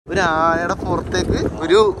ഒരു ആനയുടെ പുറത്തേക്ക്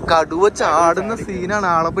ഒരു കടുവ ചാടുന്ന സീനാണ്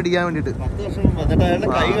ആളെ പിടിക്കാൻ വേണ്ടിട്ട്.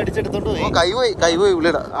 കൈ പോയി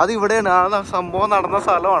ഉള്ളിടാ. അത് ഇവിടെയാണ് ആ സംഭവം നടന്ന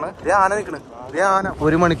സ്ഥലമാണ്. ഇതേ ആന നിക്കണ്. ഇതേ ആന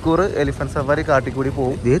 1 മണിക്കൂർ എലിഫന്റ് സഫാരി കാട്ടിക്കൂടി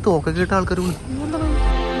പോകും. ഇതേ തോക്കൊക്കെ ഇട്ട ആൾക്കാർ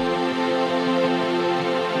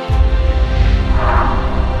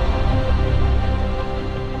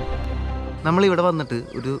നമ്മളിവിടെ വന്നിട്ട്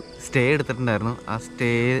ഒരു സ്റ്റേ എടുത്തിട്ടുണ്ടായിരുന്നു. ആ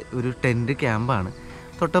സ്റ്റേ ഒരു ടെൻറ്റ് ക്യാമ്പാണ്.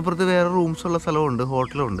 തൊട്ടപ്പുറത്ത് വേറെ റൂംസ് ഉള്ള സ്ഥലമുണ്ട്,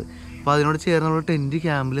 ഹോട്ടലുണ്ട്. അപ്പോൾ അതിനോട് ചേർന്നുള്ള ടെൻറ്റ്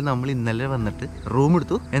ക്യാമ്പിൽ നമ്മൾ ഇന്നലെ വന്നിട്ട് റൂം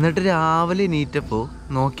എടുത്തു. എന്നിട്ട് രാവിലെ എണീറ്റപ്പോൾ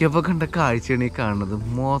നോക്കിയപ്പോൾ കണ്ട കാഴ്ചയാണ് ഈ കാണുന്നത്.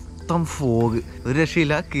 മൊത്തം ഫോഗ്, ഒരു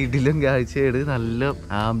രക്ഷയില്ല. കിടിലും കാഴ്ചയാണ്, നല്ല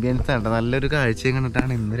ആംബിയൻസ് ആണ്, നല്ലൊരു കാഴ്ചയും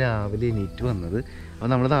കണ്ടിട്ടാണ് ഇന്ന് രാവിലെ എണീറ്റ് വന്നത്.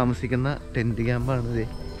 അപ്പോൾ നമ്മൾ താമസിക്കുന്ന ടെൻറ്റ് ക്യാമ്പാണ്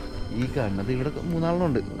ഈ കാണുന്നത്. ഇവിടെ 3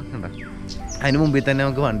 ആളുണ്ട് കണ്ട. അതിന് മുമ്പിൽ തന്നെ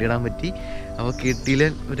നമുക്ക് വണ്ടി ഇടാൻ പറ്റി. അപ്പോൾ കിട്ടിയിലെ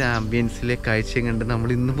ഒരു ആംബിയൻസിലെ കാഴ്ചയും കണ്ട് നമ്മൾ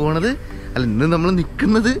ഇന്ന് നമ്മൾ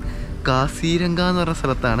നിൽക്കുന്നത് കാസിരംഗ എന്ന് പറഞ്ഞ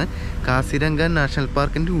സ്ഥലത്താണ്. കാസിരംഗ നാഷണൽ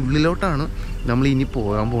പാർക്കിൻ്റെ ഉള്ളിലോട്ടാണ് നമ്മൾ ഇനി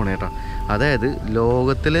പോകാൻ പോണേട്ടാ. അതായത്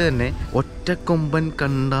ലോകത്തിലെ തന്നെ ഒറ്റക്കൊമ്പൻ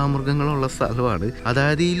കണ്ടാമൃഗങ്ങളുള്ള സ്ഥലമാണ്.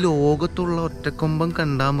 അതായത് ഈ ലോകത്തുള്ള ഒറ്റക്കൊമ്പൻ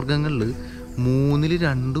കണ്ടാമൃഗങ്ങളിൽ 3-ൽ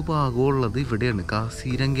 2 ഭാഗമുള്ളത് ഇവിടെയാണ്,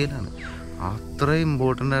 കാസിരംഗയിലാണ്. അത്ര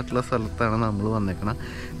ഇമ്പോർട്ടൻ്റ് ആയിട്ടുള്ള സ്ഥലത്താണ് നമ്മൾ വന്നേക്കണം.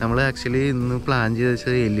 നമ്മൾ ആക്ച്വലി ഇന്ന് പ്ലാൻ ചെയ്ത്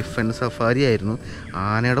വെച്ചത് എലിഫൻറ്റ് സഫാരി ആയിരുന്നു.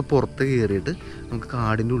 ആനയുടെ പുറത്ത് കയറിയിട്ട് നമുക്ക്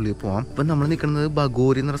കാടിൻ്റെ ഉള്ളിൽ പോകാം. ഇപ്പം നമ്മൾ നിൽക്കുന്നത്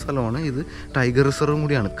ബഗോരി എന്നൊരു സ്ഥലമാണ്. ഇത് ടൈഗർ റിസർവും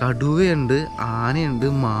കൂടിയാണ്. കടുവയുണ്ട്, ആനയുണ്ട്,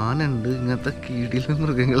 മാനുണ്ട്, ഇങ്ങനത്തെ കീടിലെ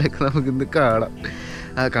മൃഗങ്ങളെയൊക്കെ നമുക്കിന്ന്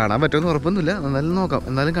കാണാൻ പറ്റുമെന്ന് ഉറപ്പൊന്നുമില്ല. എന്നാലും നോക്കാം.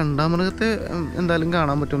 എന്നാലും കണ്ടാമൃഗത്തെ എന്തായാലും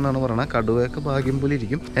കാണാൻ പറ്റുമെന്നാണ് പറയുന്നത്. കടുവയൊക്കെ ഭാഗ്യം പോലെ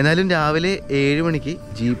ഇരിക്കും. എന്നാലും രാവിലെ 7 മണിക്ക്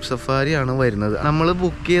ജീപ്പ് സഫാരിയാണ് വരുന്നത്. നമ്മൾ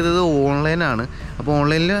ബുക്ക് ചെയ്തത് ഓൺലൈനാണ്. അപ്പോൾ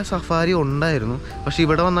ഓൺലൈനിൽ സഫാരി ഉണ്ടായിരുന്നു. പക്ഷേ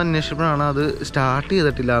ഇവിടെ വന്ന് അന്വേഷിച്ചപ്പോഴാണ് അത് സ്റ്റാർട്ട്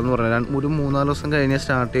ചെയ്തിട്ടില്ല എന്ന് പറഞ്ഞത്. ഒരു 3-4 ദിവസം കഴിഞ്ഞേ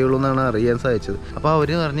സ്റ്റാർട്ട് ചെയ്യുള്ളൂ എന്നാണ് അറിയാൻ സാധിച്ചത്. അപ്പോൾ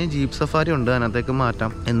അവർ പറഞ്ഞ് ജീപ്പ് സഫാരി ഉണ്ട്, അതിനകത്തേക്ക്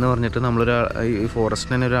മാറ്റാം എന്ന് പറഞ്ഞിട്ട് ഈ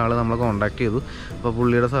ഫോറസ്റ്റിന് തന്നെ ഒരാൾ നമ്മളെ കോൺടാക്ട് ചെയ്തു. അപ്പോൾ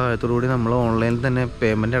പുള്ളിയുടെ സഹായത്തോടു കൂടി നമ്മൾ ഓൺലൈനിൽ തന്നെ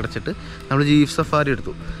പേയ്മെൻറ്റ് അടച്ചിട്ട് നമ്മൾ ജീപ്പ് സഫാരി എടുത്തു.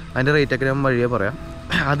 അതിൻ്റെ റേറ്റൊക്കെ ഞാൻ വഴിയേ പറയാം.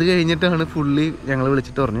 അത് കഴിഞ്ഞിട്ടാണ് പുള്ളി ഞങ്ങൾ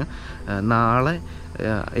വിളിച്ചിട്ട് പറഞ്ഞു നാളെ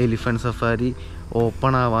എലിഫൻറ്റ് സഫാരി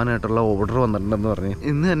ഓപ്പൺ ആവാനായിട്ടുള്ള ഓർഡർ വന്നിട്ടുണ്ടെന്ന് പറഞ്ഞ്.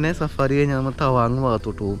 ഇന്ന് തന്നെ സഫാരി കഴിഞ്ഞാൽ നമ്മൾ തവാങ്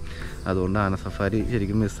ഭാഗത്തോട്ട് പോകും. അതുകൊണ്ട് ആന സഫാരി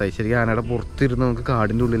ശരിക്കും മിസ്സായി. ശരിക്കും ആനയുടെ പുറത്തിരുന്ന് നമുക്ക്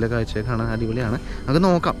കാടിൻ്റെ ഉള്ളിലെ കാഴ്ചയൊക്കെ കാണാൻ അടിപൊളിയാണ്. നമുക്ക്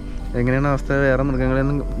നോക്കാം എങ്ങനെയാണ് അവസ്ഥ. വേറെ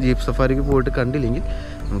മൃഗങ്ങളെയൊന്നും ജീപ്പ് സഫാരിക്ക് പോയിട്ട് കണ്ടില്ലെങ്കിൽ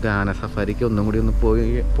നമുക്ക് ആന സഫാരിക്ക് ഒന്നും കൂടി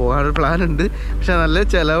പോകാനൊരു പ്ലാനുണ്ട്. പക്ഷെ നല്ല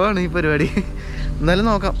ചിലവാണ് ഈ പരിപാടി. എന്നാലും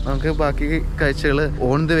നോക്കാം, നമുക്ക് ബാക്കി കാഴ്ചകൾ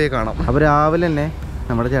ഓൺ ദ വേ കാണാം. അപ്പോൾ രാവിലെ തന്നെ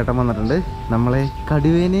നമ്മുടെ ചേട്ടൻ വന്നിട്ടുണ്ട് നമ്മളെ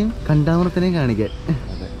കടുവേനെയും കണ്ടാമൃഗത്തിനെയും കാണിക്കാൻ.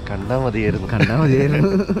 കണ്ടാൽ മതിയായിരുന്നു.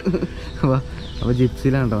 അപ്പോൾ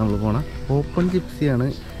ജിപ്സിയിലാണ് കേട്ടോ നമ്മൾ പോകണം. ഓപ്പൺ ജിപ്സിയാണ്.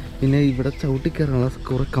 പിന്നെ ഇവിടെ ചവിട്ടിക്കയറാനുള്ള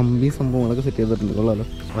കുറേ കമ്പി സംഭവങ്ങളൊക്കെ സെറ്റ് ചെയ്തിട്ടുണ്ട്. കൊള്ളാമല്ലോ.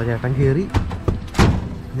 അപ്പോൾ ചേട്ടൻ കയറി.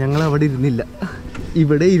 ഞങ്ങളവിടെ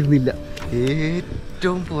ഇവിടെ ഇരുന്നില്ല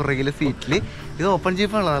ഏറ്റവും പുറകിലെ സീറ്റിൽ. ഇത് ഓപ്പൺ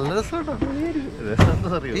ജീപ്പാണ്, നല്ല രസമുണ്ടോ?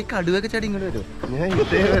 ഈ കടുവൊക്കെ ചാടി ഇങ്ങോട്ട് വരും. ഞാൻ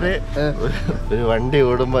ഇതേവരെ ഒരു വണ്ടി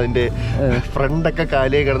ഓടുമ്പോ അതിന്റെ ഫ്രണ്ടൊക്കെ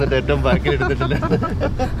കാലിയെ കിടന്നിട്ട് ഏറ്റവും ബാക്കിൽ എടുത്തിട്ടില്ല.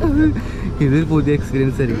 ഇതൊരു പുതിയ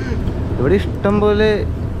എക്സ്പീരിയൻസ് ആയിരിക്കും. ഇവിടെ ഇഷ്ടം പോലെ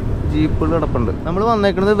ജീപ്പുകൾ കിടപ്പുണ്ട്. നമ്മൾ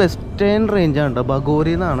വന്നേക്കുന്നത് വെസ്റ്റേൺ റേഞ്ചാണ് കേട്ടോ,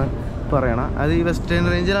 ബഗോരി എന്നാണ് പറയണം. അത് ഈ വെസ്റ്റേൺ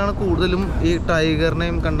റേഞ്ചിലാണ് കൂടുതലും ഈ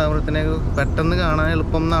ടൈഗറിനെയും കണ്ടാമൃഗത്തിനെയൊക്കെ പെട്ടെന്ന് കാണാൻ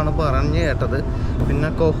എളുപ്പം എന്നാണ് പറഞ്ഞു കേട്ടത്. പിന്നെ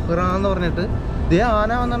കൊഹ്റ എന്ന് പറഞ്ഞിട്ട്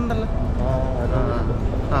ആന വന്നിട്ടുണ്ടല്ലോ.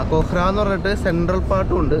 കൊഹ്റ എന്ന് പറഞ്ഞിട്ട് സെൻട്രൽ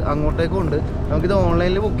പാർട്ടും ഉണ്ട്, അങ്ങോട്ടേക്കും ഉണ്ട്. നമുക്കിത്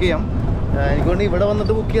ഓൺലൈനിൽ ബുക്ക് ചെയ്യാം. എനിക്കൊണ്ട് ഇവിടെ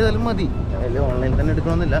വന്നിട്ട് ബുക്ക് ചെയ്താലും മതി, അതിൽ ഓൺലൈനിൽ തന്നെ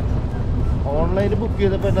എടുക്കണമെന്നില്ല. ഓൺലൈനിൽ ബുക്ക്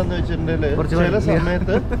ചെയ്തപ്പോൾ എന്താണെന്ന് വെച്ചിട്ടുണ്ടെങ്കിൽ ചില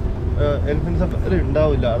സമയത്ത് എലിഫന്റ് സഫാരി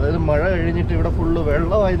ഉണ്ടാവില്ല. അതായത് മഴ കഴിഞ്ഞിട്ട് ഇവിടെ ഫുള്ള്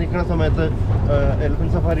വെള്ളമായി നിൽക്കുന്ന സമയത്ത്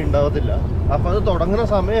എലിഫന്റ് സഫാരി ഉണ്ടാവത്തില്ല. അപ്പം അത് തുടങ്ങുന്ന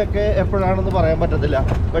സമയമൊക്കെ എപ്പോഴാണെന്ന് പറയാൻ പറ്റത്തില്ല.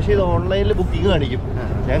 പക്ഷേ ഇത് ഓൺലൈനിൽ ബുക്കിംഗ് കാണിക്കും.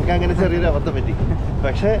 ഞങ്ങൾക്ക് അങ്ങനെ ചെറിയൊരു അബദ്ധം പറ്റി.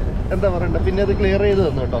 പക്ഷേ എന്താ പറയണ്ട, പിന്നെ അത് ക്ലിയർ ചെയ്ത്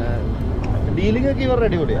തന്നു കേട്ടോ. ഡീലിംഗ് ഒക്കെ ഇവർ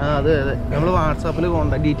അടിപൊളി. അതെ നമ്മൾ വാട്സാപ്പിൽ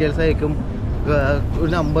കോൺടാക്ട് ഡീറ്റെയിൽസ് അയക്കും, ഒരു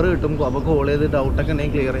നമ്പർ കിട്ടും. അപ്പോൾ കോൾ ചെയ്ത് ഡൗട്ടൊക്കെ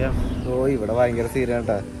ഉണ്ടെങ്കിൽ ക്ലിയർ ചെയ്യാം. ഇവിടെ ഭയങ്കര സീരിയസ്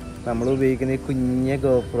കേട്ടോ. നമ്മൾ ഉപയോഗിക്കുന്ന ഈ കുഞ്ഞ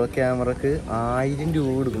ഗോപ്രോ ക്യാമറക്ക് 1000 രൂപ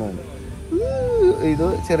കൊടുക്കണമുണ്ട്. ഇത്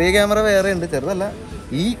ചെറിയ ക്യാമറ വേറെ ഉണ്ട്, ചെറുതല്ല.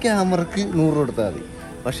 ഈ ക്യാമറക്ക് 100 രൂപ കൊടുത്താൽ മതി.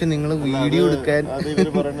 പക്ഷെ നിങ്ങൾ വീഡിയോ എടുക്കാൻ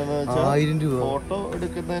 1000 രൂപ. ഫോട്ടോ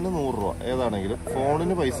എടുക്കുന്നതിന് 100 രൂപ ഏതാണെങ്കിലും.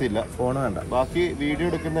 ഫോണിന് പൈസ ഇല്ല, ഫോൺ വേണ്ട. ബാക്കി വീഡിയോ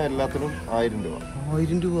എടുക്കുന്ന എല്ലാത്തിനും 1000 രൂപ.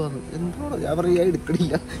 1000 രൂപ എന്താ ഞാൻ പറയാ,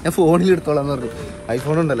 എടുക്കണില്ല, ഞാൻ ഫോണിൽ എടുത്തോളാം എന്ന് പറഞ്ഞു.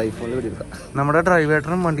 ഐഫോൺ ഉണ്ടല്ലോ, ഐഫോണിൽ എടുക്കാം. നമ്മുടെ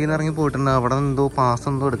ഡ്രൈവേറ്ററും വണ്ടിയിൽ നിന്ന് ഇറങ്ങി പോയിട്ടുണ്ട്. അവിടെ എന്തോ പാസ്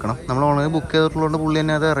എന്തോ എടുക്കണം. നമ്മൾ ഓൺലൈൻ ബുക്ക് ചെയ്തിട്ടുള്ളതുകൊണ്ട് പുള്ളി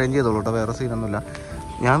തന്നെ അത് അറേഞ്ച് ചെയ്തോളൂ കേട്ടോ, വേറെ സീനൊന്നുമില്ല.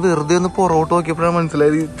 ഞാൻ വെറുതെ ഒന്ന് പുറകോട്ട് നോക്കിയപ്പോഴാണ്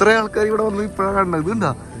മനസ്സിലായത് ഇത്ര ആൾക്കാർ ഇവിടെ വന്ന് ഇപ്പോഴാണ് കണ്ടത്.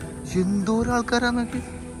 ഇതുണ്ടാ എന്തോരം ആൾക്കാരാന്നൊക്കെ,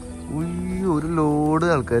 ഒരു ലോഡ്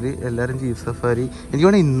ആൾക്കാർ, എല്ലാവരും ജീപ്പ് സഫാരി. എനിക്ക്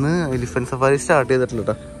വേണം ഇന്ന് എലിഫന്റ് സഫാരി സ്റ്റാർട്ട് ചെയ്തിട്ടില്ല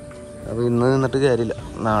കേട്ടോ. അപ്പോൾ ഇന്ന് നിന്നിട്ട് കാര്യമില്ല,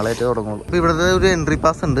 നാളെ ആയിട്ട് തുടങ്ങുള്ളൂ. അപ്പോൾ ഇവിടുത്തെ ഒരു എൻട്രി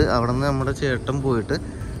പാസ് ഉണ്ട്. അവിടെ നിന്ന് നമ്മുടെ ചേട്ടൻ പോയിട്ട്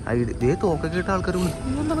ഇതേ തോക്കൊക്കെ ഇട്ട ആൾക്കാർ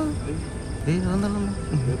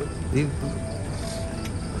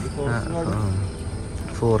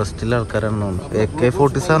ഫോറസ്റ്റിലെ ആൾക്കാരാണെന്ന് തോന്നുന്നു.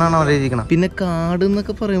 AK-47 ആണ് അവിടെ ഇരിക്കണം. പിന്നെ കാട്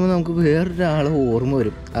എന്നൊക്കെ പറയുമ്പോൾ നമുക്ക് വേറൊരാളെ ഓർമ്മ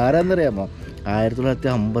വരും. ആരാന്നറിയാമോ?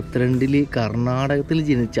 1952 കർണാടകത്തിൽ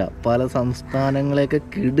ജനിച്ച പല സംസ്ഥാനങ്ങളെയൊക്കെ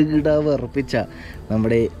കിടുകിട വിറപ്പിച്ച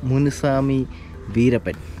നമ്മുടെ മുനുസ്വാമി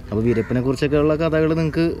വീരപ്പൻ. അപ്പോൾ വീരപ്പനെ കുറിച്ചൊക്കെ ഉള്ള കഥകൾ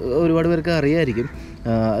നിങ്ങൾക്ക് ഒരുപാട് പേർക്ക് അറിയാമായിരിക്കും.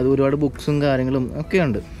 അത് ഒരുപാട് ബുക്സും കാര്യങ്ങളും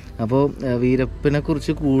ഒക്കെയുണ്ട്. അപ്പോൾ വീരപ്പനെ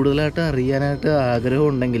കുറിച്ച് കൂടുതലായിട്ട് അറിയാനായിട്ട് ആഗ്രഹം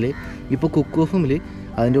ഉണ്ടെങ്കിൽ ഇപ്പോൾ കുക്ക് ഓഫിൽ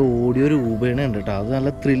അതിൻ്റെ ഓഡിയോ രൂപേണ ഉണ്ട് കേട്ടോ. അത് നല്ല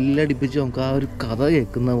ത്രില്ലടിപ്പിച്ച് നമുക്ക് ആ ഒരു കഥ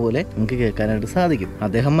കേൾക്കുന്ന പോലെ നമുക്ക് കേൾക്കാനായിട്ട് സാധിക്കും.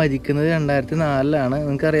 അദ്ദേഹം മരിക്കുന്നത് 2004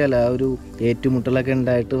 നിങ്ങൾക്കറിയാലോ, ആ ഒരു ഏറ്റുമുട്ടലൊക്കെ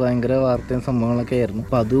ഉണ്ടായിട്ട് ഭയങ്കര വാർത്തയും സംഭവങ്ങളൊക്കെ ആയിരുന്നു.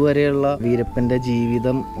 അപ്പോൾ അതുവരെയുള്ള വീരപ്പൻ്റെ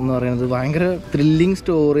ജീവിതം എന്ന് പറയുന്നത് ഭയങ്കര ത്രില്ലിങ്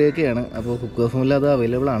സ്റ്റോറിയൊക്കെയാണ്. അപ്പോൾ കുക്ക് ഓഫിൽ അത്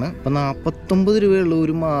അവൈലബിൾ ആണ്. അപ്പോൾ 49 രൂപയുള്ളൂ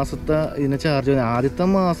ഒരു മാസത്തെ ഇതിന് ചാർജ്. ആദ്യത്തെ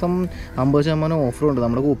മാസം 50% ഓഫറുണ്ട്.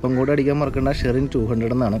 നമ്മുടെ കൂപ്പൺ കോഡ് അടിക്കാൻ മറക്കേണ്ട, Sherinz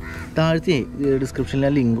 200 എന്നാണ്. താഴ്ത്തി ഡിസ്ക്രിപ്ഷനിൽ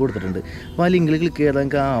ഞാൻ ലിങ്ക് കൊടുത്തിട്ടുണ്ട്. അപ്പോൾ ആ ലിങ്കിൽ ക്ലിക്ക് ചെയ്താൽ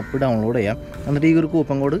നിങ്ങൾക്ക് ആ ആപ്പ് ഡൗൺലോഡ് ചെയ്യാം. എന്നിട്ട് ഈ ഒരു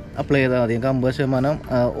കൂപ്പൺ കോഡ് അപ്ലൈ ചെയ്താൽ മതി. നിങ്ങൾക്ക് 50%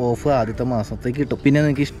 ഓഫ് ആദ്യത്തെ മാസത്തേക്ക് കിട്ടും. പിന്നെ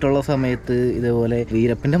നിങ്ങൾക്ക് ഇഷ്ടമുള്ള സമയത്ത് ഇതേപോലെ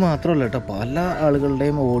വീരപ്പൻ്റെ മാത്രമല്ല കേട്ടോ, പല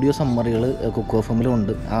ആളുകളുടെയും ഓഡിയോ സമ്മറികൾ കുക്ക് ഓഫ്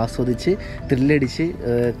ഉണ്ട്. ആസ്വദിച്ച് ത്രില്ലടിച്ച്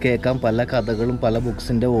കേൾക്കാൻ പല കഥകളും പല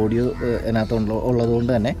ബുക്സിൻ്റെ ഓഡിയോ അതിനകത്ത്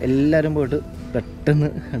ഉള്ളതുകൊണ്ട് തന്നെ എല്ലാവരും പോയിട്ട് പെട്ടെന്ന്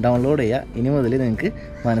ഡൗൺലോഡ് ചെയ്യുക. ഇനി മുതൽ നിങ്ങൾക്ക്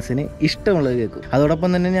മനസ്സിന് ഇഷ്ടമുള്ളത് കേൾക്കും. അതോടൊപ്പം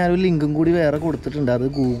തന്നെ ഞാനൊരു ലിങ്കും കൂടി വേറെ കൊടുത്തിട്ടുണ്ട്. അത്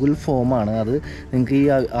ഗൂഗിൾ ഫോമാണ്. അത് നിങ്ങൾക്ക് ഈ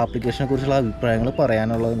ആപ്ലിക്കേഷനെ കുറിച്ചുള്ള അഭിപ്രായങ്ങൾ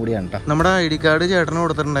പറയാനുള്ളതും കൂടിയാണ് കേട്ടോ. നമ്മുടെ ID കാർഡ് ചേട്ടന്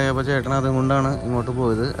കൊടുത്തിട്ടുണ്ടായി. അപ്പോൾ ചേട്ടൻ അതുകൊണ്ടാണ് ഇങ്ങോട്ട്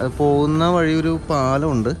പോയത്. അത് പോകുന്ന വഴി ഒരു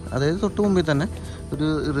പാലമുണ്ട്, അതായത് തൊട്ട് മുമ്പിൽ തന്നെ ഒരു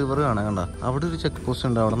റിവർ കാണാൻ കണ്ട. അവിടെ ഒരു ചെക്ക് പോസ്റ്റ്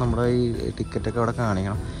ഉണ്ട്. അവിടെ നമ്മുടെ ഈ ടിക്കറ്റൊക്കെ അവിടെ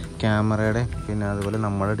കാണിക്കണം, ക്യാമറയുടെ പിന്നെ അതുപോലെ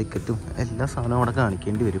നമ്മുടെ ടിക്കറ്റും എല്ലാ സാധനവും അവിടെ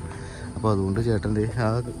കാണിക്കേണ്ടി വരും. അപ്പോൾ അതുകൊണ്ട് ചേട്ടൻ്റെ ആ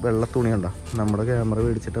വെള്ള തുണി ഉണ്ടോ, നമ്മുടെ ക്യാമറ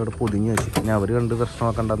മേടിച്ചിട്ട് അവിടെ പൊതിഞ്ഞ് വെച്ച് പിന്നെ അവർ കണ്ട്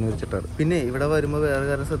പ്രശ്നമാക്കണ്ടെന്ന് വെച്ചിട്ടാണ്. പിന്നെ ഇവിടെ വരുമ്പോൾ വേറെ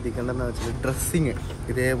കാര്യം ശ്രദ്ധിക്കേണ്ടതെന്ന് വെച്ചാൽ ഡ്രസ്സിങ്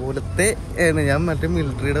ഇതേപോലത്തെ ആണ്. ഞാൻ മറ്റേ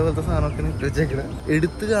മിലിറ്ററിയുടെ പോലത്തെ സാധനമൊക്കെ ഇട്ട് വെച്ചേക്കണം.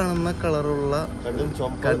 എടുത്ത് കാണുന്ന കളറുള്ള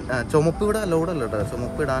ചുമപ്പ് ഇവിടെ അലൗഡ് അല്ല കേട്ടോ,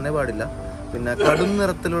 ചുമപ്പ് ഇടാനേ പാടില്ല. പിന്നെ കടും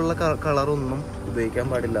നിറത്തിലുള്ള കളറൊന്നും ഉപയോഗിക്കാൻ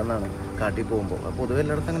പാടില്ല എന്നാണ് കാട്ടി പോകുമ്പോൾ. പൊതുവെ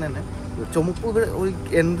എല്ലായിടത്തും അങ്ങനെ തന്നെ. ചുമപ്പ് ഇവിടെ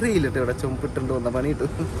എൻട്രി ചെയ്യില്ലട്ടോ, ഇവിടെ ചുമപ്പ് ഇട്ടുണ്ട് വന്ന പണി കിട്ടും.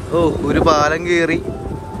 ഒരു പാലം കയറി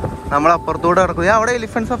നമ്മളപ്പുറത്തോട്ട് കിടക്കും. അവിടെ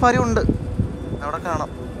എലിഫന്റ് സഫാരി ഉണ്ട്, അവിടെ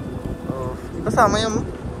കാണാം. ഇപ്പം സമയം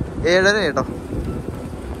 7:30 കേട്ടോ.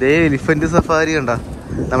 ഇതേ എലിഫന്റ് സഫാരി കണ്ട.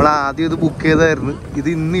 നമ്മൾ ആദ്യം ഇത് ബുക്ക് ചെയ്തായിരുന്നു, ഇത്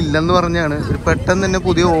ഇന്നില്ലെന്ന് പറഞ്ഞാണ്. പെട്ടെന്ന് തന്നെ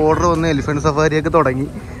പുതിയ ഓർഡർ വന്ന് എലിഫന്റ് സഫാരിയൊക്കെ തുടങ്ങി.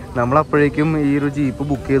 നമ്മളപ്പോഴേക്കും ഈ ഒരു ജീപ്പ്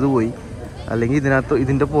ബുക്ക് ചെയ്ത് പോയി. അല്ലെങ്കിൽ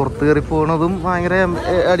ഇതിൻ്റെ പുറത്ത് കയറി പോകുന്നതും ഭയങ്കര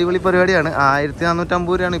അടിപൊളി പരിപാടിയാണ്.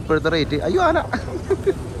 1450 രൂപയാണ് ഇപ്പോഴത്തെ റേറ്റ്. അയ്യോ ആന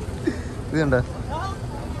ഇത് കണ്ട,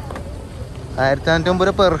 1550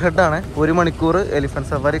 രൂപ പെർ ഹെഡാണ്. 1 മണിക്കൂർ എലിഫന്റ്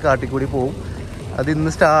സഫാരി കാട്ടിക്കൂടി പോവും. അത് ഇന്ന്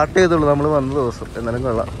സ്റ്റാർട്ട് ചെയ്തുള്ളൂ നമ്മൾ വന്ന ദിവസം. എന്നാലും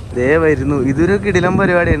കൊള്ളാം. ഇതേ വരുന്നു. ഇതൊരു കിടിലം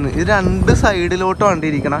പരിപാടിയായിരുന്നു. ഇത് 2 സൈഡിലോട്ട്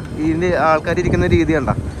വണ്ടിയിരിക്കണം. ഇതിൻ്റെ ആൾക്കാർ ഇരിക്കുന്ന രീതി കണ്ട.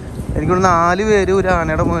 എനിക്കൊരു 4 പേര് ഒരു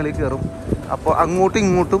ആനയുടെ മുകളിൽ കയറും. അപ്പോൾ അങ്ങോട്ടും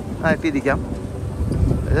ഇങ്ങോട്ടും ആയിട്ടിരിക്കാം.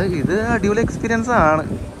 ഇത് അടിപൊളി എക്സ്പീരിയൻസ് ആണ്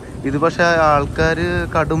ഇത്. പക്ഷെ ആൾക്കാർ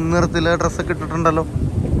കടും നിറത്തിലെ ഡ്രസ്സൊക്കെ ഇട്ടിട്ടുണ്ടല്ലോ.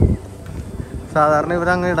 സാധാരണ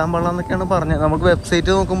ഇവരങ്ങനെ ഇടാൻ പാടില്ല എന്നൊക്കെയാണ് പറഞ്ഞത്. നമുക്ക്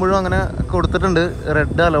വെബ്സൈറ്റ് നോക്കുമ്പോഴും അങ്ങനെ കൊടുത്തിട്ടുണ്ട്,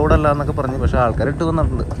 റെഡ് അലൗഡ് അല്ല എന്നൊക്കെ പറഞ്ഞു. പക്ഷെ ആൾക്കാർ ഇട്ട്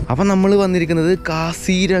വന്നിട്ടുണ്ട്. അപ്പം നമ്മൾ വന്നിരിക്കുന്നത്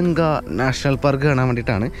കാസിരംഗ നാഷണൽ പാർക്ക് കാണാൻ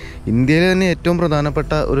വേണ്ടിയിട്ടാണ്. ഇന്ത്യയിലെ തന്നെ ഏറ്റവും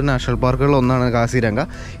പ്രധാനപ്പെട്ട ഒരു നാഷണൽ പാർക്കുകളിൽ ഒന്നാണ് കാസിരംഗ.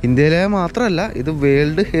 ഇന്ത്യയിലെ മാത്രമല്ല, ഇത്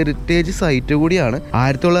വേൾഡ് ഹെറിറ്റേജ് സൈറ്റ് കൂടിയാണ്.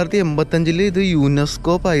 1985 ഇത്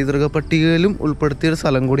യുനെസ്കോ പൈതൃക പട്ടികയിലും ഉൾപ്പെടുത്തിയ ഒരു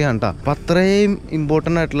സ്ഥലം കൂടിയാണ് കേട്ടോ. അപ്പം അത്രയും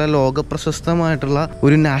ഇമ്പോർട്ടൻ്റ് ആയിട്ടുള്ള ലോക പ്രശസ്തമായിട്ടുള്ള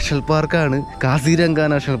ഒരു നാഷണൽ പാർക്കാണ് കാസിരംഗ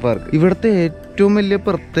നാഷണൽ പാർക്ക്. ഇവിടുത്തെ ഏറ്റവും വലിയ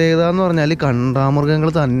പ്രത്യേകത എന്ന് പറഞ്ഞാൽ കണ്ടാമൃഗങ്ങൾ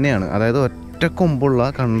തന്നെയാണ്. അതായത് ഒറ്റക്കൊമ്പുള്ള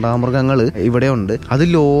കണ്ടാമൃഗങ്ങൾ ഇവിടെ ഉണ്ട്. അത്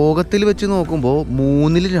ലോകത്തിൽ വെച്ച് നോക്കുമ്പോൾ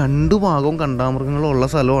 3/2 ഭാഗവും കണ്ടാമൃഗങ്ങളുള്ള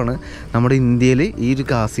സ്ഥലമാണ് നമ്മുടെ ഇന്ത്യയിൽ ഈ ഒരു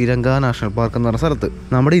കാസിരംഗ നാഷണൽ പാർക്ക് എന്ന് പറഞ്ഞ സ്ഥലത്ത്.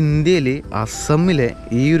 നമ്മുടെ ഇന്ത്യയിൽ അസമിലെ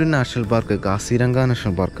ഈ ഒരു national park Kaziranga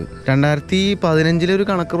national park 2015 ഒരു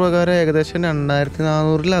കണക്ക് പ്രകാരം ഏകദേശം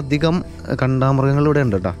 2400-ലധികം കണ്ടാമൃഗങ്ങൾ ഇവിടെ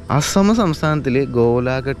ഉണ്ട് കേട്ടോ. അസം സംസ്ഥാനത്തിൽ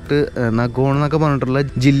ഗോലാഘട്ട്, നഗോൺ എന്നൊക്കെ പറഞ്ഞിട്ടുള്ള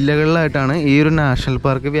ജില്ലകളിലായിട്ടാണ് ഈ ഒരു നാഷണൽ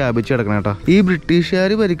പാർക്ക് വ്യാപിച്ചു കിടക്കുന്നത് കേട്ടോ. ഈ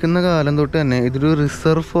ബ്രിട്ടീഷുകാർ ഭരിക്കുന്ന കാലം തൊട്ട് തന്നെ ഇതൊരു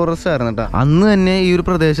റിസർവ് ഫോറസ്റ്റ് ആയിരുന്നു കേട്ടോ. അന്ന് തന്നെ ഈ ഒരു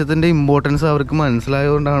പ്രദേശത്തിന്റെ ഇമ്പോർട്ടൻസ് അവർക്ക്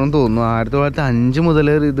മനസ്സിലായതുകൊണ്ടാണെന്ന് തോന്നുന്നു 1905 മുതൽ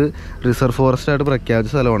ഇത് റിസർവ് ഫോറസ്റ്റ് ആയിട്ട്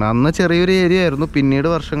പ്രഖ്യാപിച്ച സ്ഥലമാണ്. അന്ന് ചെറിയൊരു ഏരിയ ആയിരുന്നു. പിന്നീട്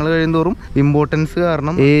വർഷങ്ങൾ കഴിയുന്തോറും ഇമ്പോർട്ടൻസ്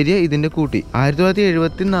കാരണം ഏരിയ ഇതിന്റെ കൂട്ടി.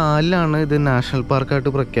 1974 ഇത് നാഷണൽ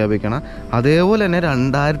പാർക്കായിട്ട് പ്രഖ്യാപിക്കണം. അതേപോലെ തന്നെ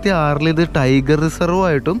 2006 ഇത് ടൈഗർ റിസർവ്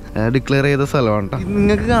ആയിട്ടും ഡിക്ലെയർ ചെയ്ത സ്ഥലമാണ് കേട്ടോ.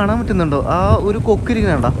 നിങ്ങൾക്ക് കാണാൻ പറ്റുന്നുണ്ടോ ആ ഒരു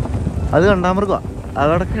കൊക്കിരിക്കണ്ട? അത് കണ്ടാമൃഗമാണ്.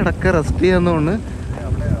 അവിടെ കിടക്ക റെസ്റ്റ് ചെയ്യുന്നതുകൊണ്ട്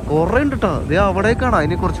കുറേ ഉണ്ട് കേട്ടോ. അതേ അവിടെ കാണാം.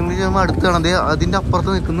 അതിന് കുറച്ചും കൂടി ചെയ്യുമ്പോൾ അടുത്ത് കാണാം. അതേ അതിൻ്റെ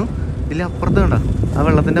അപ്പുറത്ത് നിൽക്കുന്നു. ഇല്ല അപ്പുറത്ത് കണ്ട, ആ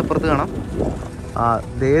വെള്ളത്തിൻ്റെ അപ്പുറത്ത് കാണാം. ആ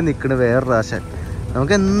ദേ നിൽക്കണ് വേറൊരു ആശാൻ.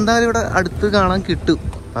 നമുക്ക് എന്തായാലും ഇവിടെ അടുത്ത് കാണാൻ കിട്ടും.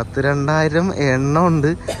 10,000-2,000 എണ്ണം ഉണ്ട്.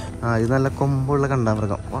 ഇത് നല്ല കൊമ്പുള്ള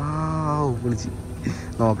കണ്ടാമൃഗം. വിളിച്ച്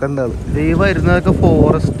നോക്കണ്ടാവും. ഈ വരുന്നതൊക്കെ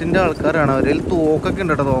ഫോറസ്റ്റിന്റെ ആൾക്കാരാണ്. അവരിൽ തോക്കൊക്കെ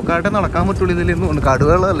ഉണ്ട് കേട്ടോ. തോക്കായിട്ട് നടക്കാൻ പറ്റുള്ളൂ ഇതിലെന്ന് തോന്നുന്നു.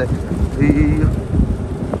 കടുവകളല്ലേ.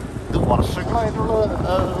 ഇത് വർഷങ്ങളായിട്ടുള്ള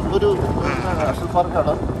ഒരു നാഷണൽ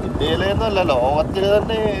പാർക്കാണ്. ഇന്ത്യയിലേന്നല്ല, ലോകത്തിലെ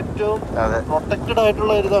തന്നെ ഏറ്റവും പ്രൊട്ടക്റ്റഡ്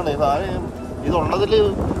ആയിട്ടുള്ള ഇതാണ്. ഇതുള്ളതിൽ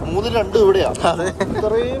 3-2 ഇവിടെയാണ്.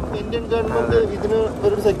 ഇത്രയും ഇന്ത്യൻ ഗവൺമെന്റ് ഇതിന്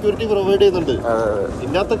ഒരു സെക്യൂരിറ്റി പ്രൊവൈഡ് ചെയ്യുന്നുണ്ട്.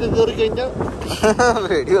 ഇതിനകത്തൊക്കെ കയറി കഴിഞ്ഞാൽ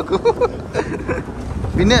വെടി വെക്കും.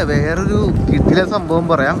 പിന്നെ വേറൊരു കിട്ടിയ സംഭവം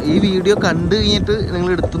പറയാം. ഈ വീഡിയോ കണ്ടു കഴിഞ്ഞിട്ട് നിങ്ങൾ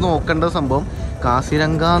എടുത്ത് നോക്കേണ്ട സംഭവം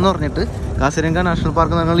കാസിരംഗ എന്ന് പറഞ്ഞിട്ട്, കാസിരംഗ നാഷണൽ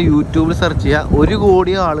പാർക്ക് നിങ്ങൾ യൂട്യൂബിൽ സെർച്ച് ചെയ്യുക. 1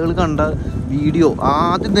 കോടി ആളുകൾ കണ്ട വീഡിയോ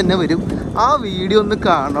ആദ്യം തന്നെ വരും. ആ വീഡിയോ ഒന്ന്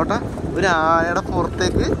കാണോട്ടെ. ഒരു ആനയുടെ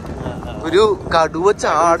പുറത്തേക്ക് ഒരു കടുവ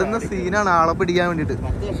ചാടുന്ന സീനാണ്, ആളെ പിടിക്കാൻ വേണ്ടിട്ട്.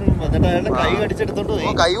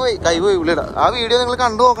 കൈ പോയി ഉള്ളിട. ആ വീഡിയോ നിങ്ങൾ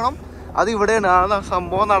കണ്ടു നോക്കണം. അത് ഇവിടെയാണ്, ആ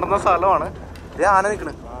സംഭവം നടന്ന സ്ഥലമാണ്. ഇതേ ആന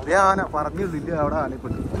നിൽക്കണേ. ഇതേ ആന പറഞ്ഞില്ല, അവിടെ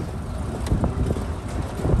ആനപ്പെട്ടു.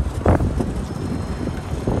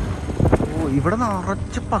 ഇവിടെ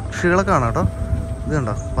നിറച്ച് പക്ഷികളെ കാണാം കേട്ടോ. ഇത്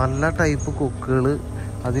കണ്ടോ, പല ടൈപ്പ് കൊക്കുകൾ.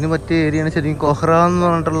 അതിന് പറ്റിയ ഏരിയയാണ് ശരിക്കും. കൊഹ്റ എന്ന്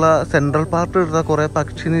പറഞ്ഞിട്ടുള്ള സെൻട്രൽ പാർക്ക് എടുത്ത കുറേ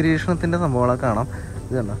പക്ഷി നിരീക്ഷണത്തിന്റെ സംഭവങ്ങളൊക്കെ കാണാം.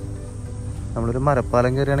 ഇത് കണ്ടോ, നമ്മളൊരു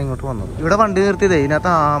മരപ്പാലം കയറിയാണ് ഇങ്ങോട്ട് വന്നത്. ഇവിടെ വണ്ടി നിർത്തിയതേ ഇതിനകത്ത്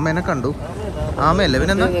ആമേനെ കണ്ടു. ആമയല്ലേ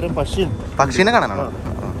പിന്നെന്താ, പക്ഷീനെ കാണാനാണോ?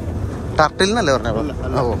 ടർട്ടിലിനല്ലേ പറഞ്ഞ?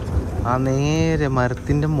 ആ നേരെ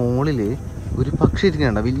മരത്തിന്റെ മുകളില് ഒരു പക്ഷി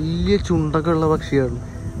ഇരിക്കണ്ട, വലിയ ചുണ്ടൊക്കെ ഉള്ള പക്ഷിയാണ്.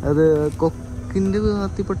 അത് കൊക്കിന്റെ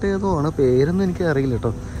വിഭാഗത്തിൽപ്പെട്ട ഏതോ ആണ്, പേരൊന്നും എനിക്ക് അറിയില്ല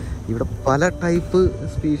കേട്ടോ. ഇവിടെ പല ടൈപ്പ്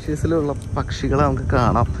സ്പീഷീസിലുള്ള പക്ഷികളെ നമുക്ക്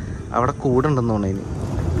കാണാം. അവിടെ കൂടെ ഉണ്ടെന്ന് തോന്നുന്നു.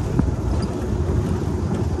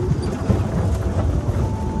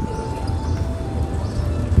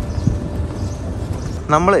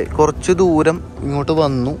 നമ്മൾ കുറച്ച് ദൂരം ഇങ്ങോട്ട്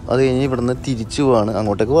വന്നു. അത് കഴിഞ്ഞ് ഇവിടുന്ന് തിരിച്ചു പോവാണ്.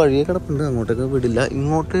 അങ്ങോട്ടേക്ക് വഴിയെ കിടപ്പുണ്ട്, അങ്ങോട്ടേക്ക് വിടില്ല.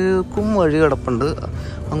 ഇങ്ങോട്ടേക്കും വഴി കിടപ്പുണ്ട്,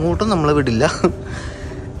 അങ്ങോട്ടും നമ്മളെ വിടില്ല.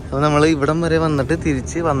 അപ്പോൾ നമ്മൾ ഇവിടം വരെ വന്നിട്ട്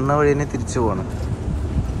തിരിച്ച് വന്ന വഴി തന്നെ തിരിച്ചു പോകണം.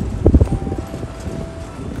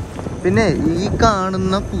 പിന്നെ ഈ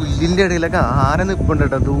കാണുന്ന പുല്ലിൻ്റെ ഇടയിലൊക്കെ ആന നിൽപ്പുണ്ട്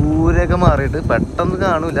കേട്ടോ. ദൂരെയൊക്കെ മാറിയിട്ട് പെട്ടെന്ന്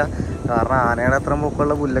കാണൂല, കാരണം ആനയുടെ അത്ര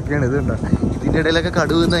പൊക്കമുള്ള പുല്ലൊക്കെയാണ്. ഇത് ഉണ്ടോ, ഇതിൻ്റെ ഇടയിലൊക്കെ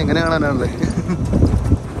കടുവ എങ്ങനെ കാണാനാണല്ലേ.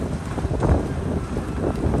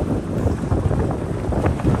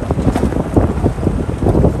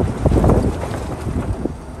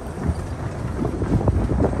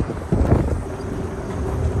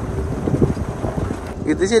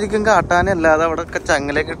 ഇത് ശരിക്കും കാട്ടാനല്ലാതെ അവിടെ ഒക്കെ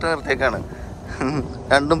ചങ്ങലൊക്കെ ഇട്ട് നിർത്തേക്കാണ്.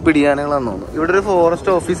 രണ്ടും പിടിയാനകളാന്ന് തോന്നുന്നു. ഇവിടെ ഒരു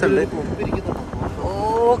ഫോറസ്റ്റ് ഓഫീസ് ഉണ്ട്.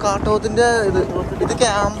 കാട്ടോത്തിന്റെ ഇത്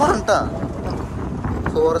ക്യാമ്പാണ് കേട്ടാ,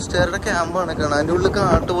 ഫോറസ്റ്റുകാരുടെ ക്യാമ്പാണ്. കാണാൻ അതിൻ്റെ ഉള്ളിൽ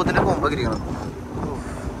കാട്ടുപോത്തിന്റെ കൊമ്പൊക്കെ ഇരിക്കണം.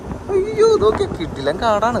 അയ്യോ, ഇതൊക്കെ കിട്ടില്ല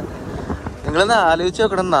കാടാണ്. നിങ്ങളൊന്ന് ആലോചിച്ച്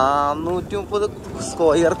നോക്കണം. 430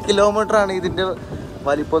 സ്ക്വയർ കിലോമീറ്റർ ആണ് ഇതിന്റെ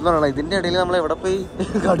വലിപ്പം എന്ന് പറയുന്നത്. ഇതിന്റെ ഇടയിൽ നമ്മൾ എവിടെ പോയി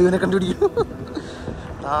കടുവിനെ കണ്ടുപിടിക്കും?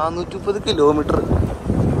 430 കിലോമീറ്റർ.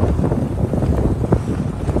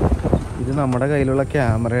 ഇത് നമ്മുടെ കയ്യിലുള്ള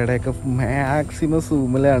ക്യാമറയുടെയൊക്കെ മാക്സിമം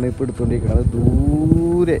സൂമിലാണ് ഇപ്പോൾ എടുത്തുകൊണ്ടിരിക്കുന്നത്.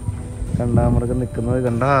 ദൂരെ കണ്ടാമൃഗം നിൽക്കുന്നത്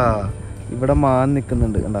കണ്ടാ. ഇവിടെ മാൻ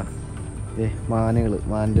നിൽക്കുന്നുണ്ട് കണ്ടാ.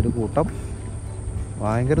 മാനിൻ്റെ ഒരു കൂട്ടം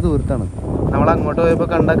ഭയങ്കര ദൂരത്താണ്. നമ്മൾ അങ്ങോട്ട് പോയപ്പോൾ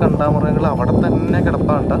കണ്ടാമൃഗങ്ങൾ അവിടെ തന്നെ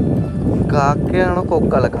കിടപ്പാണ് കേട്ടോ. കാക്കയാണോ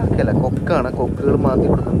കൊക്കല്ല, കാക്കയല്ല കൊക്കാണ്. കൊക്കുകൾ മാന്തി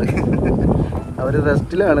കൊടുക്കുന്നുണ്ട്. അവർ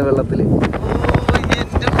റെസ്റ്റിലാണ് വെള്ളത്തിൽ.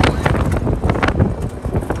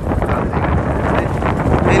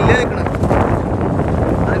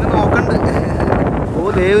 അതിന് നോക്കണ്ട്.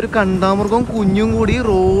 ദേ ഒരു കണ്ടാമൃഗം കുഞ്ഞും കൂടി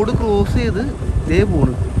റോഡ് ക്രോസ് ചെയ്ത് ദേ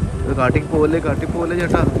പോണ്. കാട്ടിക്ക് പോലെ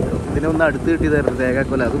ചേട്ടാ. ഇതിനെ ഒന്ന് അടുത്ത് കിട്ടിയതായിരുന്നു,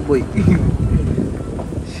 തേങ്ങാക്കൊല. അതും പോയി.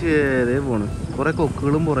 ദേ പോണ്. കുറെ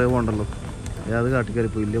കൊക്കുകളും പുറകെ പോകണ്ടല്ലോ. അത് കാട്ടിക്കറി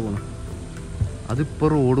പോയില്ലേ പോണ്. അതിപ്പോൾ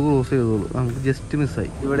റോഡ് ക്രോസ് ചെയ്തോളൂ. നമുക്ക് ജസ്റ്റ്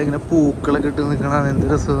മിസ്സായി. ഇവിടെ ഇങ്ങനെ പൂക്കളൊക്കെ ഇട്ട് നിൽക്കണം. എന്ത്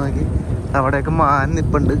രസം നോക്കി. അവിടെയൊക്കെ മാൻ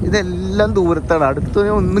നിപ്പുണ്ട്. ഇതെല്ലാം ദൂരത്താണ്, അടുത്ത്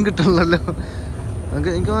ഒന്നും കിട്ടണല്ലോ.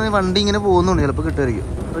 എനിക്ക് തോന്നുന്നു വണ്ടി ഇങ്ങനെ പോകുന്നുണ്ട്, ചിലപ്പോൾ കിട്ടുമായിരിക്കും.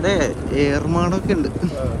 ഇവിടെ ഏർമാടൊക്കെ ഉണ്ട്.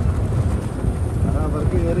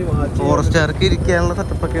 ഫോറസ്റ്റുകാർക്ക് ഇരിക്കാനുള്ള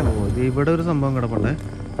സെറ്റപ്പൊക്കെയാണ്. ഇവിടെ ഒരു സംഭവം കിടപ്പുണ്ടേ.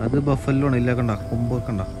 അത് ബഫല്ലോണ്. ഇല്ല കണ്ട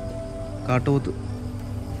കൊമ്പൊക്കെ ഉണ്ടോ. കാട്ടുപോത്ത്.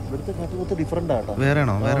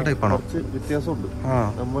 വേറെയാണോ? വേറെ ടൈപ്പാണോ? വ്യത്യാസമുണ്ട്.